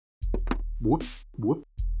Whoop, whoop.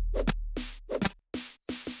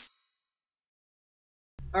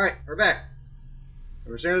 Alright, we're back.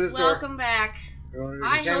 We're sharing this door. Welcome back.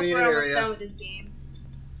 I hope we're almost done with this game.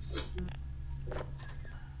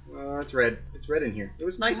 It's red. It's red in here. It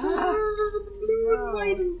was nice. Ah. It was blue and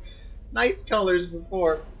white and nice colors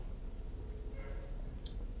before.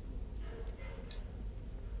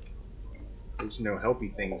 There's no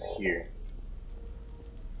helpy things here.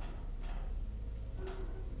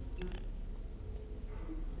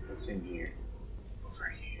 What's in here? Over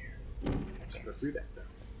here. I can't go through that though.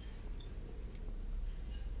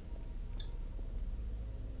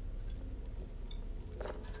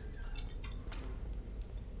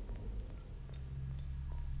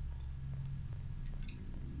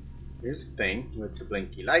 Here's the thing with the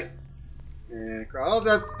blinky light. And oh,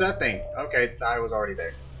 that's that thing. Okay, I was already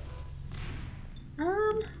there.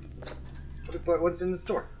 What's in this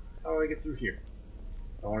door? How do I get through here?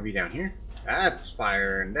 I want to be down here. That's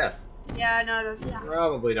fire and death. Yeah, no, don't do that.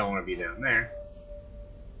 Probably don't want to be down there.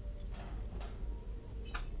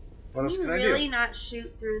 What else can I do? Can you really not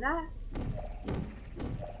shoot through that?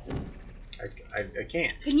 I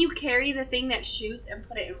can't. Can you carry the thing that shoots and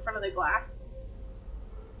put it in front of the glass?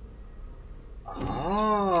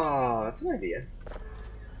 Oh, that's an idea.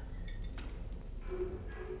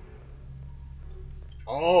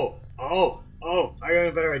 Oh, I got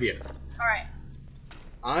a better idea. Alright.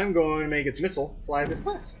 I'm going to make its missile fly this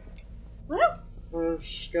glass. Woo! I'm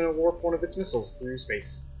just going to warp one of its missiles through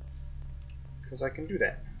space. Because I can do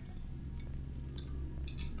that.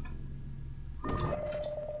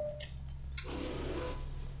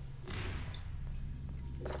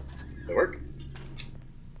 Did it work?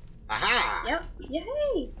 Aha! Yep.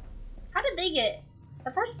 Yay! How did they get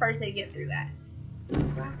the first person to get through that?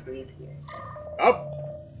 Glass reappeared. Up!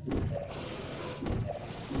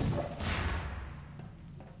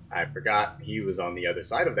 I forgot he was on the other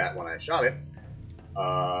side of that when I shot it.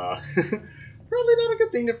 Probably not a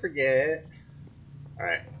good thing to forget.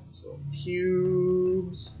 Alright, so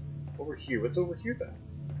cubes. Over here. What's over here then?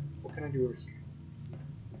 What can I do over here?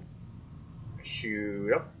 I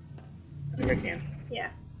shoot up. I think I can. Yeah.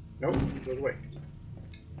 Nope, it goes away.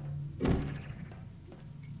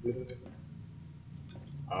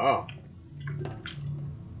 Oh.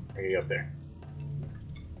 I get up there.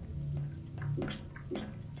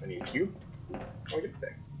 I need a cube? How do I get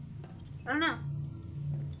there? I don't know.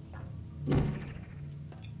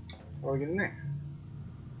 How do I get in there?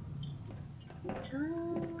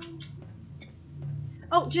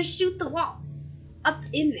 Oh, just shoot the wall. Up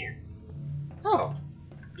in there. Oh.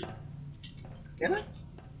 Can I?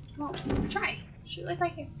 Well, try. Shoot like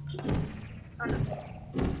right here. Oh no.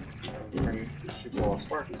 Shoots a lot of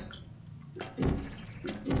sparks.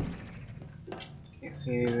 Can't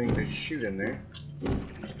see anything to shoot in there.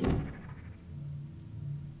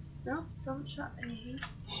 Nope, someone shot anything.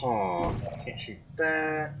 Huh. Can't shoot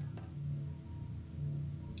that.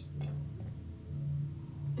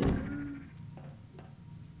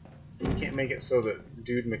 Can't make it so that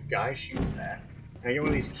Dude McGuy shoots that. Can I get one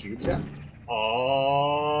of these cubes out?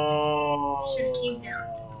 Oh! Shoot a cube down.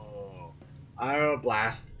 I'm gonna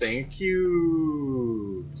blast the thing of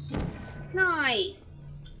cubes. Nice.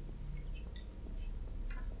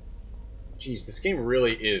 Jeez, this game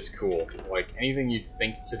really is cool. Like, anything you'd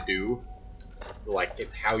think to do, like,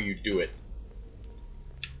 it's how you do it.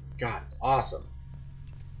 God, it's awesome.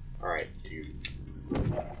 Alright, dude.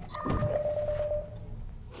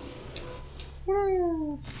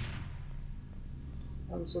 Woo!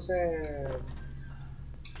 I'm so sad.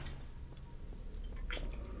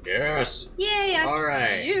 Yes! Yay, I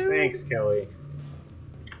Alright, you. thanks, Kelly.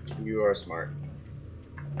 You are smart.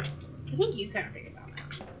 I think you kind of figured that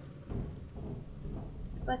out.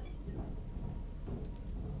 But thanks.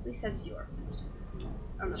 At least that's your questions.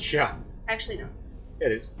 Oh no. Yeah, Actually, no. It's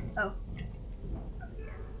it is. oh.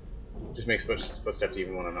 Just makes footsteps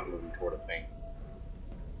even when I'm not moving toward a thing.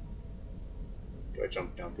 Do I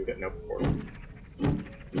jump down through that? Nope, portal.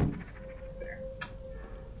 There.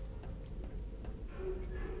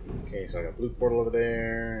 Okay, so I got blue portal over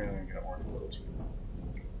there, and I got orange portal too.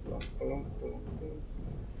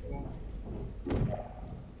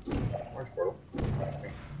 Orange portal.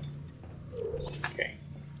 Okay.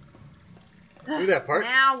 Do that part.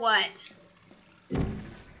 Now what?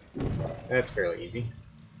 That's fairly easy.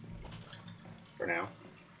 For now.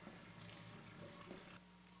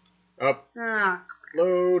 Up. Ah,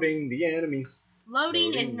 Loading the enemies.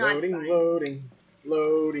 loading is not loading, fun. loading.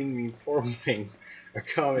 Loading means horrible things are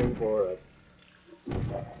coming for us.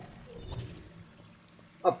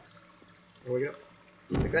 Up. Here we go.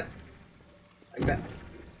 Like that. Like that.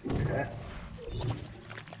 Like that.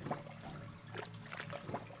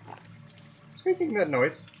 What's making that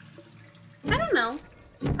noise? I don't know.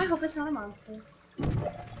 I hope it's not a monster.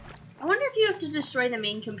 I wonder if you have to destroy the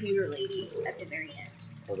main computer lady at the very end.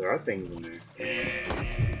 Oh, there are things in there.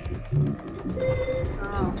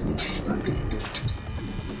 Oh.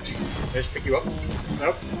 Can I just pick you up?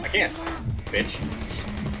 Nope, I can't. Bitch.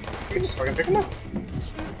 You can just fucking pick him up.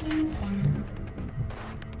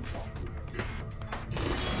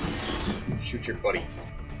 Shoot your buddy.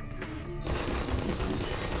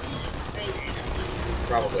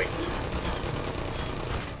 Probably.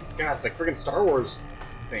 God, it's like friggin' Star Wars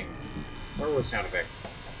things. Star Wars sound effects.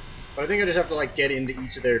 But I think I just have to like get into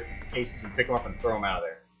each of their cases and pick them up and throw them out of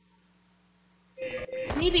there.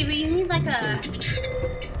 Maybe, but you need like a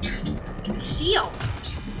shield.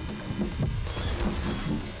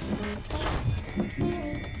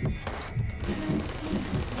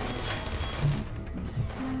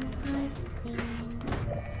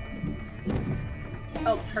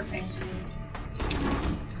 Oh, perfect.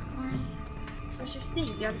 What's your thing?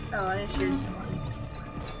 You have, oh, I guess yours one.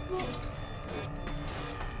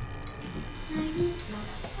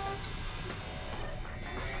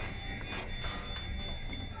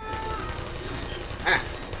 Ah!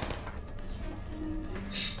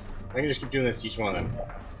 I can just keep doing this to each one of them.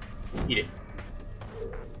 Eat it.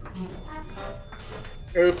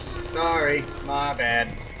 Oops, sorry. My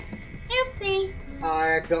bad. Oopsie.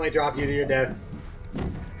 I accidentally dropped you to your death.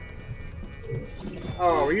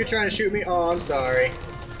 Oh, were you trying to shoot me? Oh, I'm sorry.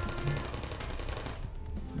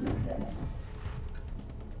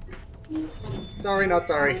 Sorry, not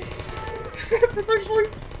sorry. That's actually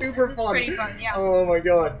super It's fun. pretty fun, yeah. Oh my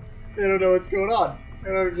god. They don't know what's going on.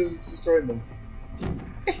 And I'm just destroying them.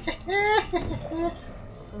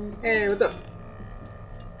 Hey, what's up?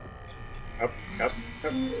 Up, up,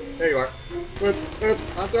 up. There you are. Whoops,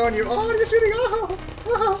 oops, I'm throwing you. Oh, you're shooting. Oh,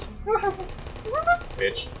 oh, oh.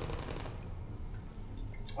 Bitch.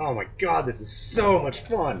 Oh my god, this is so much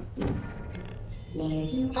fun.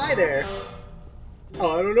 Hi there.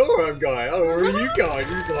 Oh, I don't know where I'm going. I don't know where you going.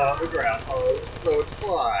 You go out the ground. Oh, so it's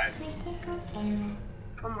fun.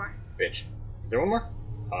 One more. Bitch. Is there one more?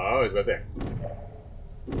 Oh, it's right there.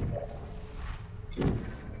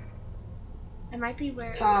 It might be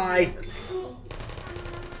where. Hi.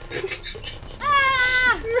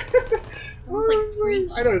 Ah! Sounds like scream.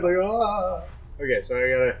 I know, it's like, ah. Okay, so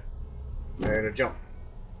I gotta jump.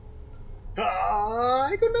 Ah,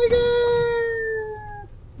 I could make it!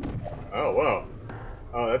 Oh, whoa.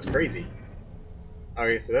 Oh, that's crazy.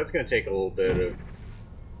 Okay, so that's gonna take a little bit of...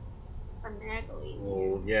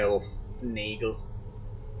 Finagling. Yeah, a little finagle.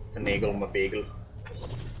 Finagle my bagel.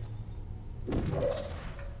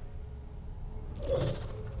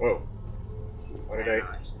 Whoa. Why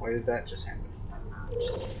did that just happen?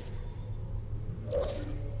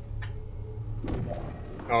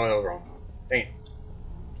 Oh, that was wrong. Dang it.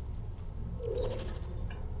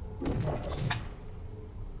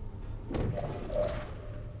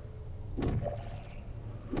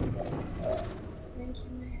 Thank you,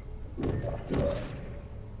 miss.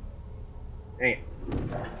 Dang it.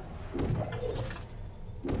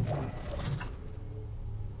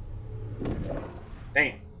 Dang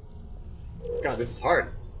it. God, this is hard.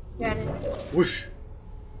 Yeah, it is. Whoosh.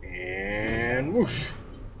 And whoosh.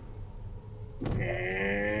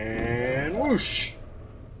 And whoosh.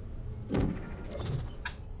 Now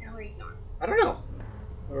where are you going? I don't know.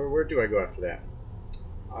 Where do I go after that?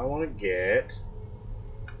 I want to get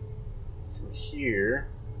from here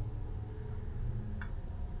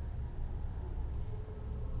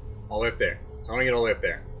all the way up there. So I want to get all the way up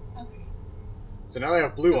there. Okay. So now that I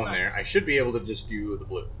have blue on there, I should be able to just do the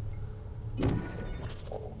blue.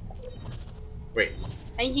 Wait.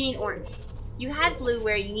 I think you need orange. You had blue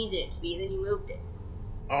where you needed it to be, then you moved it.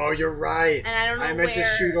 Oh, you're right. And I don't know I meant to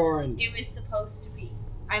shoot orange. it was supposed to be.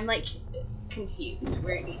 I'm like confused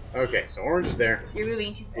where it needs to Okay, so orange is there. be. You're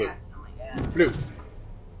moving too Blue. fast. Oh my god. Blue.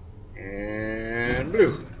 And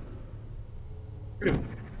blue. Blue.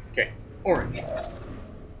 Okay, orange.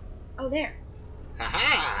 Oh, there.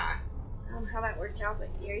 Haha! I don't know how that worked out, but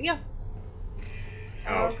there you go.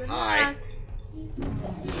 Oh, good hi. luck.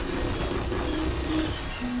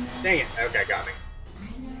 Dang it. Okay, got me.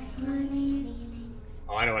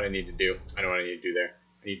 Oh, I know what I need to do. I know what I need to do there.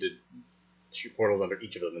 I need to shoot portals under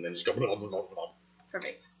each of them and then just go blah, blah, blah, blah.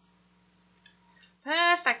 Perfect.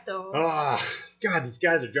 Perfecto. Ah, God, these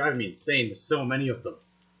guys are driving me insane with so many of them.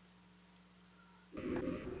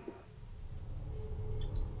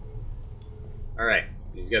 Alright,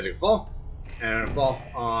 these guys are gonna fall. And I'm gonna fall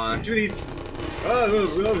on two of these. Now where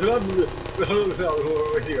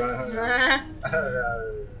to go?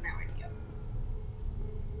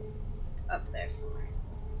 Up there somewhere.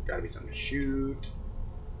 Gotta be something to shoot.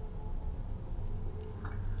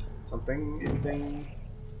 Something, anything.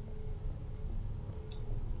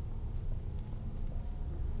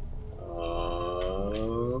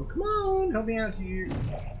 Come on, help me out here.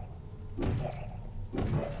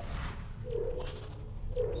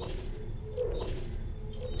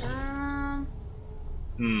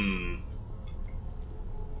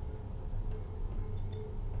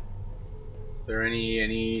 Is there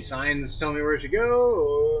any signs telling me where I should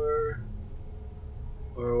go,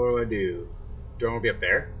 or what do I do? Do I want to be up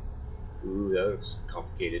there? Ooh, that looks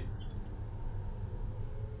complicated.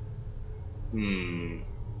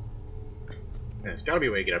 There's got to be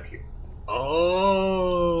a way to get up here.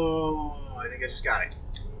 Oh, I think I just got it.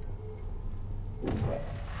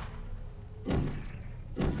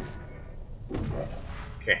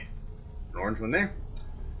 Okay, an orange one there,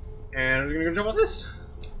 and we're gonna go jump on this.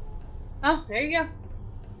 Oh, there you go.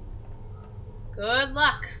 Good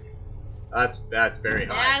luck. That's very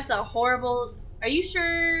high. That's a horrible. Are you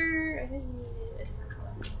sure? I think you need a different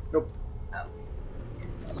color. Nope. Oh.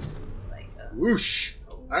 It's like a Whoosh.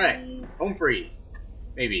 All right, home free.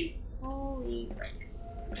 Maybe. Holy frick.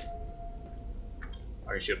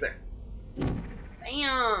 Are you up there?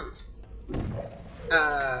 Bam.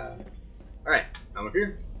 Alright, I'm up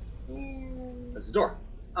here. And There's the door.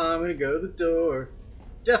 I'm gonna go to the door.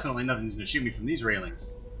 Definitely nothing's gonna shoot me from these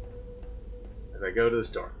railings. As I go to this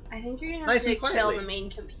door. I think you're gonna have Nice to and kill quietly. the main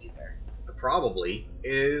computer. Probably.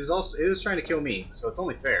 It is trying to kill me, so it's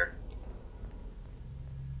only fair.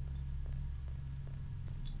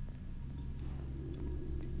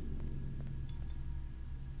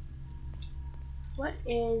 What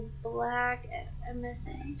is black at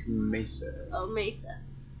MSA? Mesa. Oh, Mesa.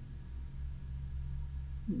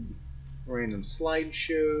 Random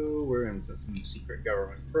slideshow. We're in some secret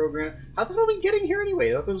government program. How the hell are we getting here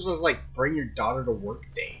anyway? I thought this was like bring your daughter to work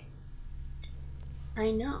day.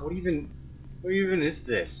 I know. What even is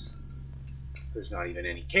this? There's not even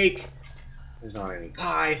any cake. There's not any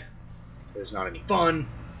pie. There's not any fun.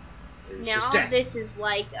 There's Now just death. this is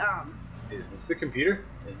like Is this the computer?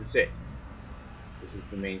 Is this it? This is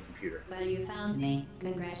the main computer. Well, you found me.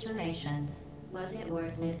 Congratulations. Was it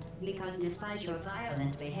worth it? Because despite your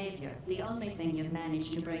violent behavior, the only thing you've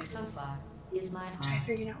managed to break so far is my heart.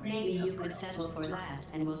 Maybe you could settle for that,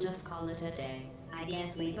 and we'll just call it a day. I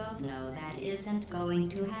guess we both know that isn't going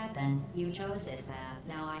to happen. You chose this path.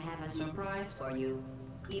 Now I have a surprise for you.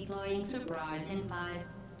 Deploying surprise in 5,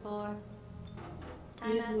 4...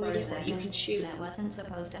 Time You out have for no a idea what you second. can shoot. That wasn't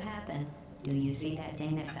supposed to happen. Do you see that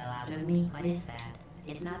thing that fell out of me? What is that?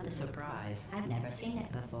 It's not the surprise. I've never seen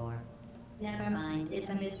it before. Never mind. It's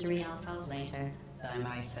a mystery I'll solve later. By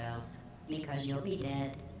myself. Because you'll be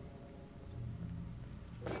dead.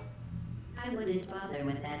 I wouldn't bother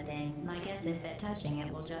with that thing. My guess is that touching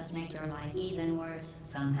it will just make your life even worse,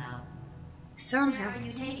 somehow. somehow. Where are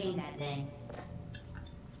you taking that thing?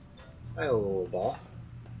 Oh, ball.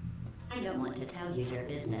 I don't want to tell you your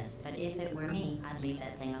business, but if it were me, I'd leave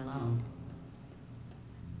that thing alone.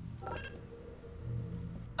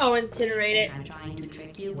 Oh, incinerate it. I'm trying to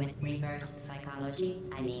trick you with reverse psychology.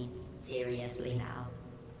 I mean, seriously now.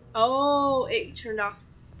 Oh, it turned off.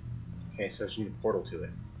 Okay, so she needs a portal to it.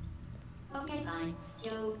 Okay, fine.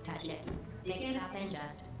 Don't touch it. Pick it up and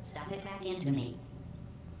just stuff it back into me.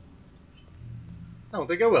 I don't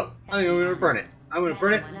think I will. I think I'm gonna burn it. I'm gonna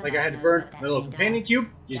burn it like I had to burn my little companion cube.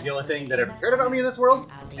 He's the only thing that ever cared about me in this world,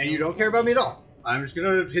 and you don't care about me at all. I'm just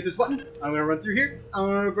gonna hit this button. I'm gonna run through here. I'm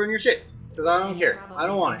gonna burn your shit. Because I don't care. I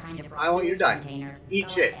don't want it. I want you to die. Eat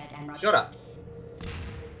shit. Shut up.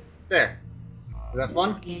 There. Was that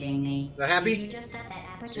fun? Kidding me. Is that happy? Did you just set that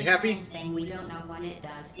aperture You happy? science thing we don't know what it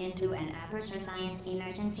does into an aperture science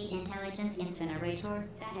emergency intelligence incinerator?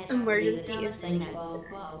 That has got to be the Emergency dumbest thing that.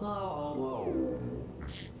 Whoa.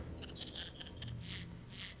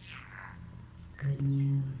 Good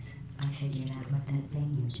news. I figured out what that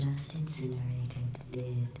thing you just incinerated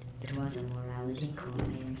did. It was a morality core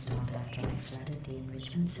they installed after I flooded the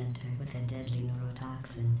enrichment center with a deadly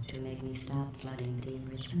neurotoxin to make me stop flooding the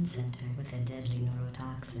enrichment center with a deadly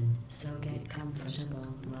neurotoxin. So get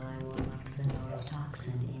comfortable while I warm up the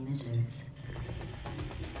neurotoxin emitters.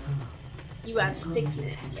 Oh. You have That 6 core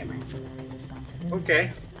minutes. has Get ancillary responsibilities. Okay.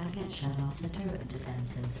 I can shut off the turret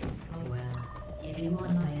defenses. Oh well. If you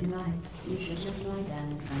want my advice, you should just lie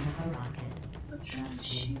down in front of a rocket.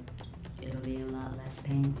 Trust me. It'll be a lot less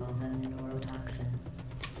painful than the neurotoxin.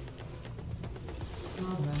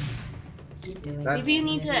 Alright. Keep doing That- Maybe you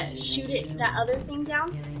need to shoot it, that other thing down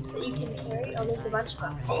that you can carry. Oh, there's a bunch of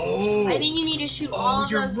them. Oh! I think you need to shoot all Oh,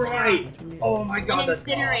 of you're those right! down. Oh my god, And that's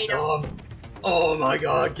incinerate 'em. awesome! Oh my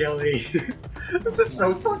god, Kelly. This is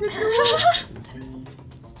so fucking cool.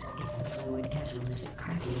 It's the fluid catalytic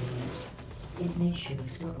cracking unit. It makes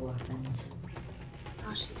shoes for orphans.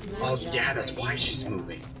 Oh, she's Oh yeah, that's why she's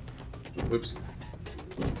moving. Oops.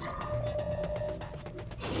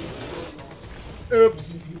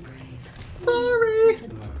 Oops. Isn't brave. Sorry.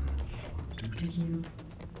 To you,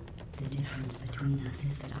 the difference between us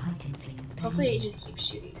is that I can feel pain. Hopefully it just keeps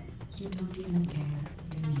shooting it. You don't even care,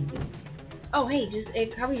 do you? Oh hey,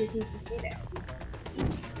 it probably just needs to stay there.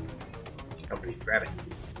 Nobody grab it.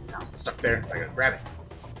 No. Stuck there. I gotta grab it.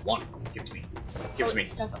 One. Give it to me. Give it to me.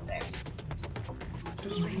 It's stuck up there.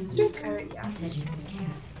 Did you hear me? Yeah. I said you don't care.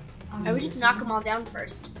 I would just knock them all down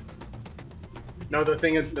first. No, the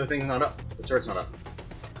thing's not up. The turret's not up.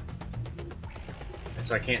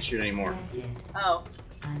 So I can't shoot anymore. That's it. Oh.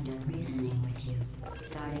 I'm done reasoning with you.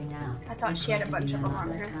 Starting now. I thought she had a bunch of them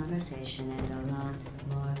on her. Conversation and a lot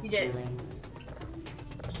more You did. killing.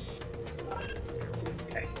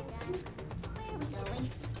 Okay.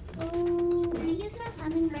 Oh, did you saw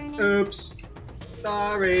something burning? Oops.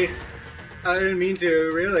 Sorry. I didn't mean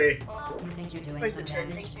to, really. You think you're doing Where's some the turn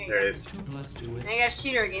damage? thing? There it is. I gotta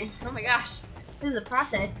shoot her again. Oh my gosh. This is a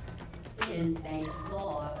process. In base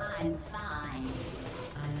 4, I'm fine.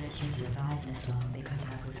 I let you survive this long because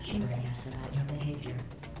I was curious about your behavior.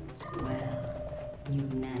 Well,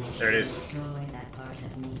 you've managed There it to is. destroy that part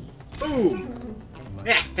of me. Boom.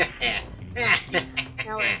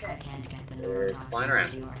 Now where's I it? can't get the It's flying neurotoxin around.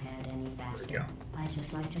 into your head any faster. go. I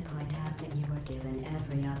just like to point out that you were given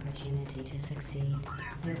every opportunity to succeed.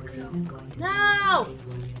 There was even going to be a No! party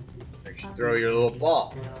for you. You should throw your little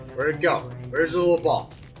ball. Where'd it go? Where's the little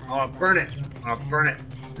ball? I wanna burn it. I wanna burn it.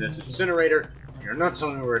 This incinerator. You're not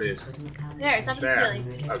telling me where it is. There, it's up in the There.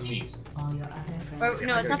 ceiling. Oh jeez. All your other Or, friends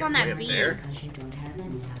no, it's up on Way that up beam. there? because you don't have any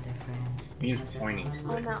other friends. Beam's Because of pointing. how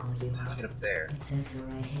Oh, no. unlikable you are. Get up there. It says so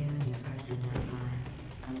right here in your personnel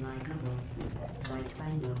file. Unlikable, liked by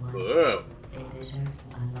no one. Whoa. A bitter,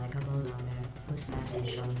 unlikable loner whose passing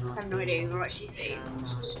shall not I have no be idea even mourned, what she's saying.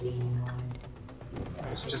 shall not be mourned.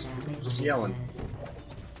 That's It's just what it yelling. says.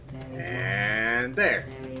 Very And there.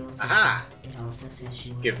 very old. Aha. It also says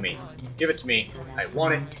you were Give me. adopted. Give it to me. So I that's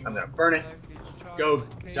want the it. motive. I'm gonna burn it. Go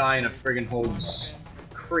die in a friggin' home's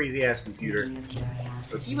crazy ass computer. Speaking of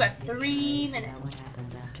curiosity, You have 3 curious minutes. about what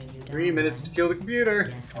happens after you 3 die. minutes to kill the computer.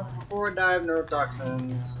 Guess what? Before I die of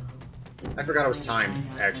neurotoxins. I forgot it was timed,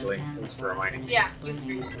 actually. It was for reminding me. Yeah, you have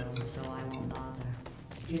 3 minutes. So I won't bother.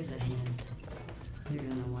 Here's a hint. You're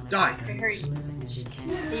gonna want to Die. Okay, hurry. as living as you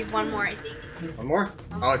can. Leave one more, I think. Here's One more?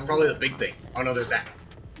 Oh, it's probably the big thing. Oh no, there's that.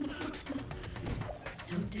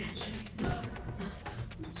 so deadly.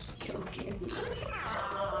 Choking.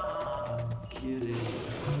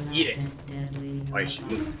 Eat it. Deadly. Oh, you should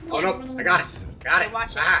move. Oh no, I got it. Got it.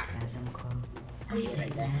 Watch it. Ah. Chasm quote. I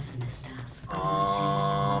take math in this stuff.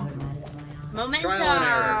 Momentum. Trial and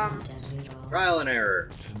error. Trial and error.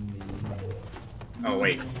 Oh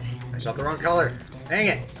wait, I shot the wrong color. Dang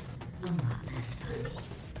it. A lot less funny.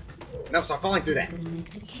 No, stop falling through that. Who's gonna make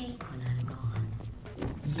the cake when I'm gone?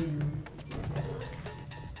 You. Look,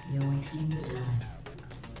 you're wasting your time.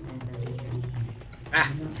 And believe me,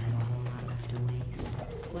 Ah, you don't have a whole lot left to waste.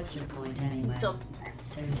 What's your point anyway? Still sometimes.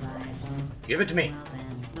 Survival. give it to me. Well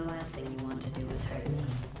then, the last thing you want to do is hurt me.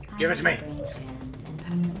 Give it to me. Brain scanned and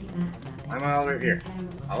permanently backed up I'm into over something here.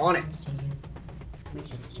 terrible I want it. happens to you,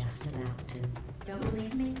 which is just about to. Don't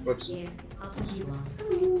believe me? Whoops. Here, I'll put you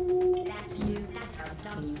on. That's you. That's how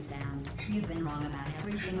dumb you sound. You've been wrong about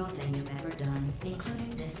every single thing you've ever done, including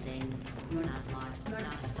this thing. You're not smart. You're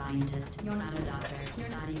not a scientist. You're not a doctor. You're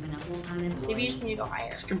not even a full-time employee. Maybe you just need to go higher.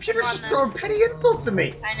 This computer's just throwing petty insults at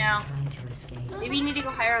me. I know. Trying to escape. Maybe you need to go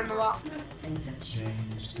higher on the wall. Things have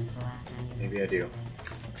changed since the last time you Maybe I do.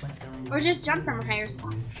 What's going on? Or just jump from a higher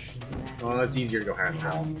spot. Well, it's easier to go higher You than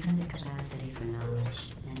have that. an infinite capacity for knowledge.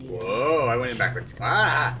 And even Whoa, I went in backwards.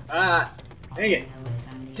 Ah, ah, dang it.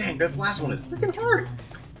 Dang, this last one is freaking hard.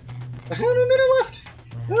 I have a minute left.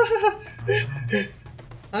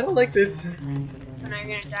 I don't like this. And now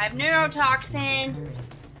you're gonna die of neurotoxin.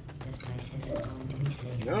 This place isn't going to be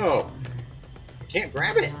safe. No. I can't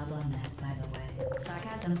grab it. Job on that, by the way.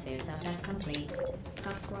 Sarcasm saves self-test complete.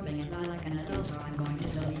 Stop squirming and lie like an adult or I'm going to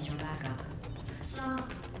delete your backup.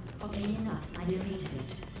 Stop. Okay, enough. I deleted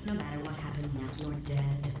it. No matter what happens now, you're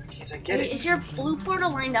dead. Can't I get it? Is your blue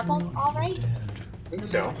portal lined up all right? I think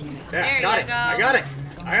so. There Yeah, you got it. go. I got it.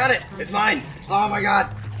 I got it. It's mine. Oh my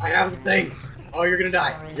god. I have the thing. Oh, you're gonna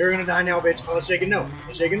die. You're gonna die now, bitch. Oh, it's shaking no.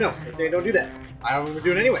 It's shaking no. It's saying don't do that. I don't even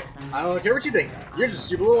do it anyway. I don't care what you think. You're just a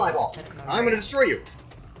stupid little eyeball. I'm gonna destroy you.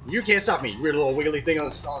 You can't stop me, you weird little wiggly thing on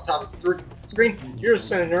the top of the screen. You're just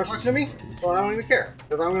standing there talking to me? Well, I don't even care,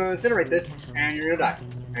 because I'm going to incinerate this, and you're going to die.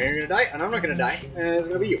 And you're going to die, and I'm not going to die, and it's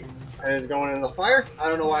going to be you. And it's going in the fire. I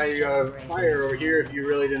don't know why you have fire over here if you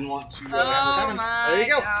really didn't want to have this happen. There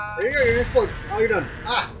you go. God. There you go, you're going to explode. Oh, you're done.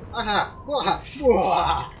 Ah! Aha! Waha!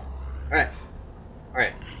 Waha! Alright.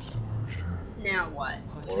 Alright. Now what?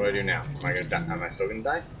 What do I do now? Am I gonna die? Am I still gonna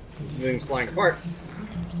die? This thing's flying apart.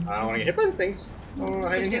 I don't want to get hit by the things. I don't know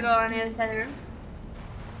how Should you go on the other side of the room?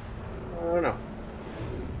 I don't know.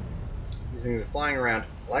 These things are flying around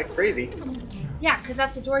like crazy. Yeah, because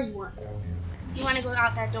that's the door you want. You want to go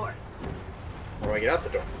out that door. How do I get out the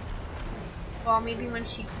door? Well, maybe when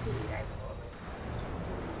she completely dies.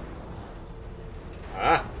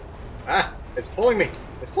 Ah! Ah! It's pulling me!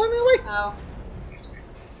 It's pulling me away! Oh.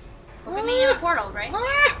 Look at me in a portal, right?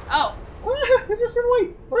 Ah! Oh. Ah! It's just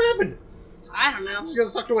away! What happened? I don't know. She got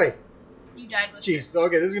sucked away. You died with Jeez,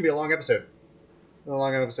 okay, this is gonna be a long episode. A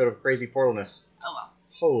long episode of crazy portalness. Oh well.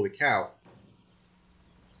 Holy cow.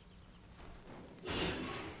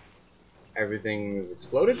 Everything's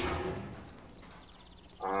exploded.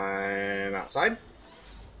 I'm outside.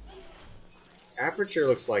 Aperture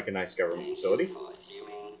looks like a nice government facility.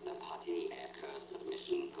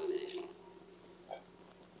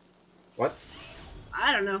 What?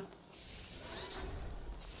 I don't know.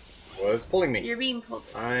 What's pulling me? You're being pulled.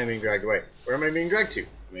 I'm being dragged away. Where am I being dragged to? Am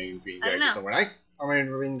I being I don't dragged to know. somewhere nice? Or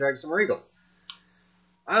am I being dragged somewhere evil?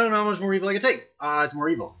 I don't know how much more evil I can take. It's more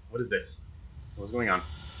evil. What is this? What's going on?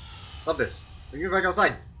 Stop this. Bring me back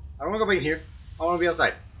outside. I don't want to go back in here. I want to be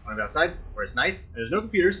outside. I want to be outside where it's nice. And there's no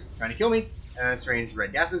computers trying to kill me. And strange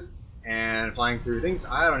red gases. And flying through things.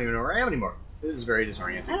 I don't even know where I am anymore. This is very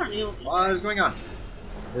disorienting. I don't know. What is going on?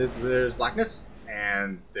 There's blackness.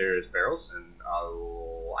 And there's barrels and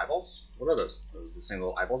eyeballs. What are those? Those are the same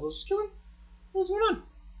little eyeballs I was just killing? What's going on?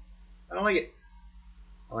 I don't like it.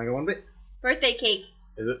 I don't like it one bit. Birthday cake.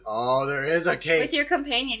 Is it? Oh, there is a cake. With your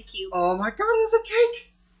companion cube. Oh my god, there's a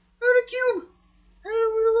cake! And a cube! And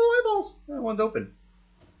little eyeballs! And one's open.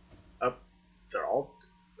 Up. They're all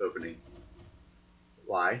opening.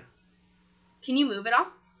 Why? Can you move it all?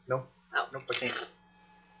 No. Oh. Nope, I can't.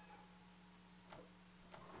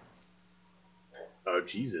 Oh,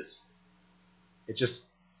 Jesus. It just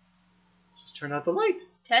turned out the light.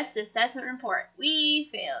 Test assessment report. We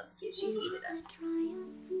failed because she hated us.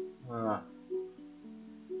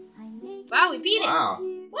 Wow, we beat it! Wow.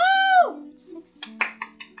 Woo!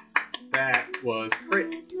 That was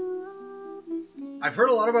great. I've heard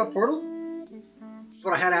a lot about Portal,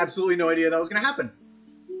 but I had absolutely no idea that was going to happen.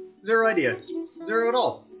 Zero idea. Zero at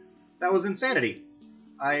all. That was insanity.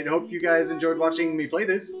 I hope you guys enjoyed watching me play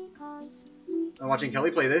this. And watching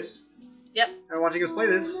Kelly play this. Yep. And watching us play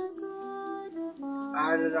this.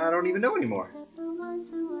 I don't even know anymore.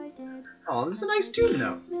 Oh, this is a nice tune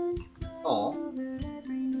though. Oh.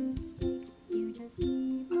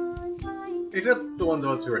 Except the ones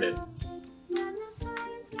of us who are dead.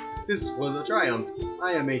 This was a triumph.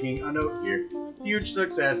 I am making a note here. Huge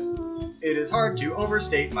success. It is hard to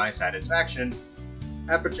overstate my satisfaction.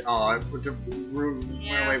 Aperture. Oh, I went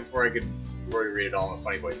away before I could read it all in a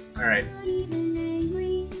funny voice. Alright.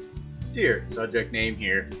 Dear subject name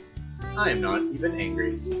here. I am not even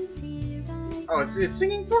angry. Oh, it's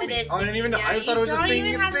singing for me. Oh, I didn't even know. I thought it was just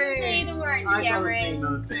singing a thing. The words, I thought it was singing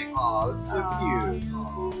another thing. Oh, that's so cute.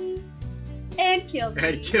 Oh. And killed me.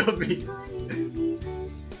 And killed me.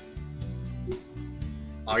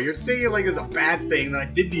 Oh, you're saying it like it's a bad thing that I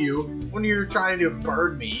did to you when you were trying to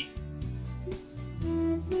burn me.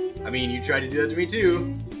 I mean, you tried to do that to me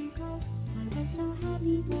too.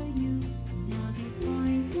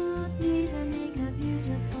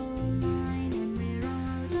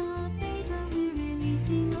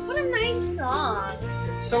 What a nice song.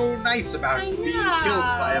 It's so nice about being killed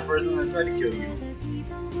by a person that tried to kill you.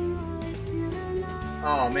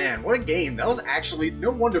 Oh man, what a game. That was actually,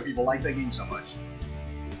 no wonder people like that game so much.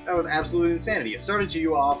 That was absolute insanity. It started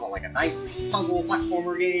you off on like a nice puzzle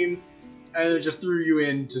platformer game, and it just threw you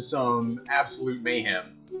into some absolute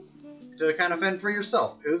mayhem to kind of fend for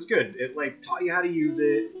yourself. It was good. It like taught you how to use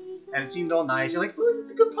it, and it seemed all nice. You're like, ooh,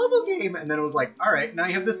 it's a good puzzle game. And then it was like, alright, now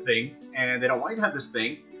you have this thing, and they don't want you to have this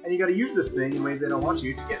thing, and you gotta use this thing in ways they don't want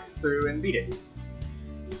you to get through and beat it.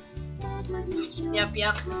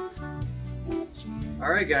 Yep.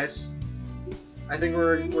 Alright guys. I think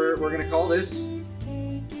we're gonna call this.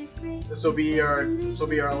 This will be our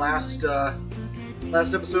last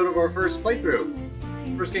episode of our first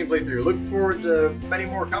playthrough. First game playthrough. Look forward to many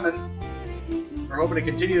more coming. We're hoping to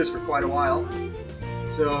continue this for quite a while.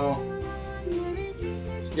 So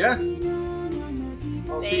yeah.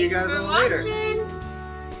 I'll see you guys a little later.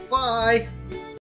 Bye!